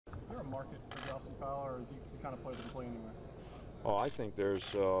market for Justin Fowler, or is he the kind of player that can play anywhere? Oh, I think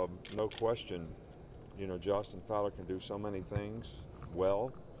there's no question. You know, Justin Fowler can do so many things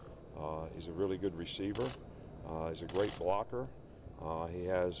well. He's a really good receiver. He's a great blocker. He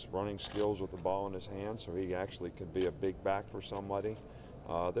has running skills with the ball in his hand, so he actually could be a big back for somebody.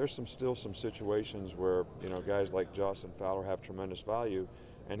 There's still some situations where, you know, guys like Justin Fowler have tremendous value,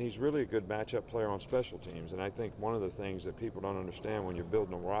 and he's really a good matchup player on special teams. And I think one of the things that people don't understand when you're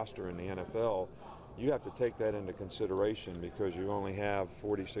building a roster in the NFL, you have to take that into consideration because you only have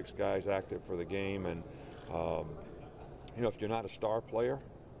 46 guys active for the game, and you know, if you're not a star player,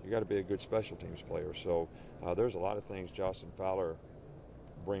 you got to be a good special teams player. So there's a lot of things Justin Fowler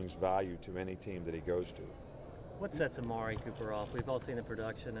brings value to any team that he goes to. What sets Amari Cooper off? We've all seen the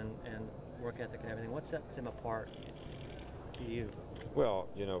production and work ethic and everything. What sets him apart to you? Well,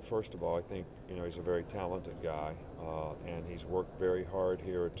 you know, first of all, I think, you know, he's a very talented guy, and he's worked very hard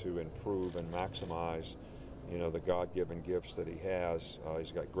here to improve and maximize, you know, the God-given gifts that he has.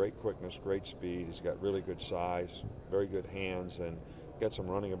 He's got great quickness, great speed. He's got really good size, very good hands, and got some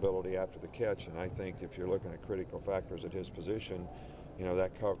running ability after the catch. And I think if you're looking at critical factors at his position, you know,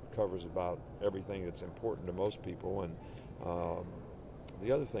 that covers about everything that's important to most people. And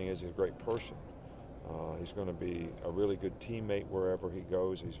the other thing is he's a great person. He's going to be a really good teammate wherever he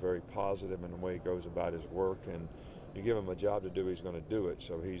goes. He's very positive in the way he goes about his work, and you give him a job to do, he's going to do it.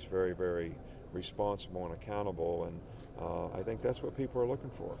 So he's very, very responsible and accountable, and I think that's what people are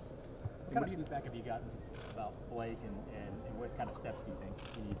looking for. What kind of feedback have you gotten about Blake, and what kind of steps do you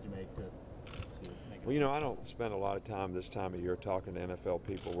think he needs to make to make it? Well, you know, I don't spend a lot of time this time of year talking to NFL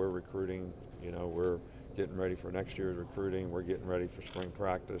people. We're recruiting, you know, we're getting ready for next year's recruiting. We're getting ready for spring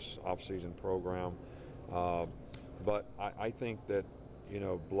practice, off-season program. But I think that, you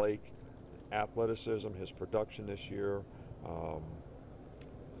know, Blake, athleticism, his production this year,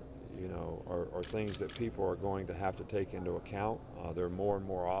 you know, are things that people are going to have to take into account. There are more and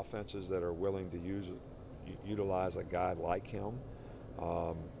more offenses that are willing to utilize a guy like him.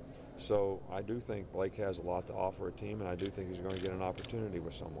 So I do think Blake has a lot to offer a team, and I do think he's going to get an opportunity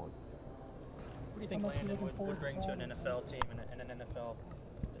with someone. What do you think Landon would bring to an NFL team and an NFL,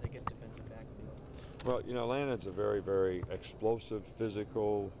 I guess, defensive backfield? Well, you know, Landon's a very, very explosive,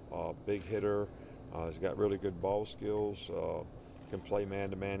 physical, big hitter. He's got really good ball skills. Can play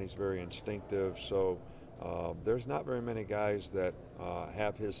man-to-man. He's very instinctive. So there's not very many guys that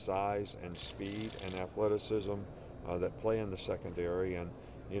have his size and speed and athleticism that play in the secondary. And,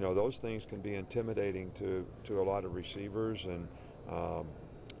 you know, those things can be intimidating to a lot of receivers. And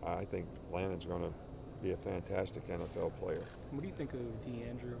I think Landon's going to be a fantastic NFL player. What do you think of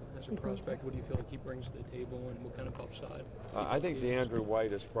DeAndrew as a prospect? What do you feel like he brings to the table, and what kind of upside? I think DeAndrew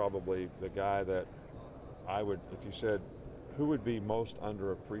White is probably the guy that I would, if you said who would be most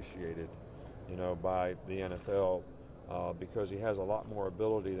underappreciated, you know, by the NFL, because he has a lot more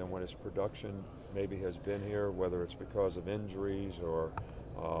ability than what his production maybe has been here, whether it's because of injuries or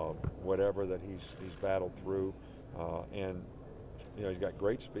whatever that he's battled through. And you know, he's got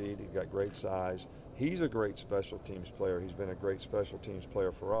great speed, he's got great size. He's a great special teams player. He's been a great special teams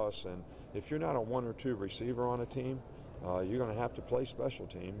player for us. And if you're not a one or two receiver on a team, you're going to have to play special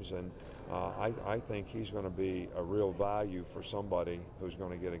teams. And I think he's going to be a real value for somebody who's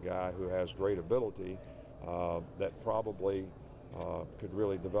going to get a guy who has great ability that probably could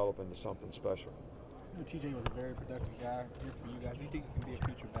really develop into something special. You know, TJ was a very productive guy here for you guys. Do you think he can be a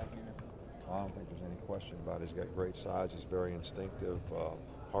future back in the NFL? I don't think there's any question about it. He's got great size. He's very instinctive,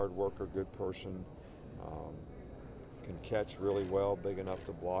 hard worker, good person, can catch really well, big enough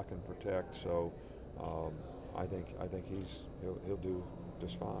to block and protect. So I think he'll do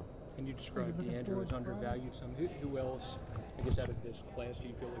just fine. Can you describe DeAndrew as undervalued? Who else, I guess, out of this class do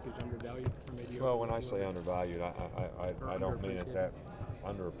you feel like is undervalued? Or maybe well, when I say undervalued, I don't mean it that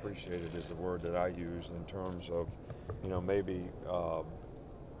underappreciated is the word that I use in terms of, you know, maybe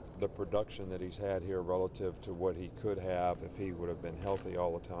the production that he's had here relative to what he could have if he would have been healthy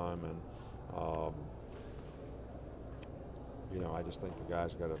all the time. And you know, I just think the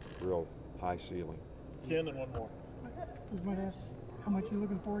guy's got a real high ceiling. 10 and one more. I was going to ask, how much you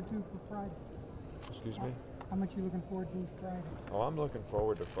looking forward to for Friday? Excuse me? How much you looking forward to Friday? Oh, I'm looking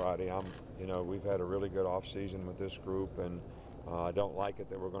forward to Friday. You know, we've had a really good off season with this group, and I don't like it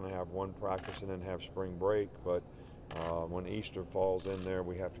that we're going to have one practice and then have spring break, but when Easter falls in there,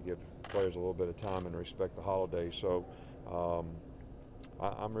 we have to give players a little bit of time and respect the holidays. So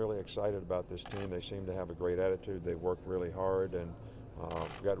I'm really excited about this team. They seem to have a great attitude. They work really hard, and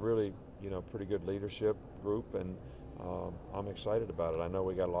got really, you know, pretty good leadership group, and I'm excited about it. I know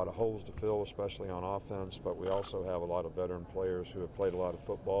we got a lot of holes to fill, especially on offense, but we also have a lot of veteran players who have played a lot of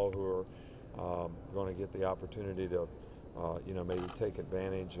football who are going to get the opportunity to, maybe take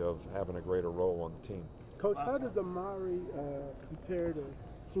advantage of having a greater role on the team. Coach, how does Amari compare to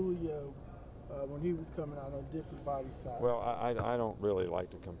Julio when he was coming out on different body size? Well, I don't really like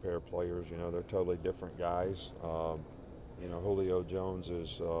to compare players. They're totally different guys. Julio Jones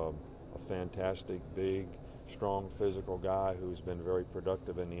is a fantastic, big, strong, physical guy who's been very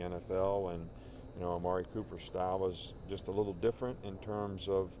productive in the NFL, and Amari Cooper's style is just a little different in terms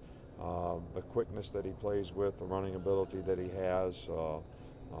of the quickness that he plays with, the running ability that he has.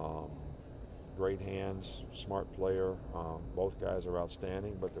 Great hands, smart player. Both guys are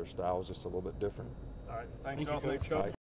outstanding, but their style is just a little bit different. All right, thanks, Coach.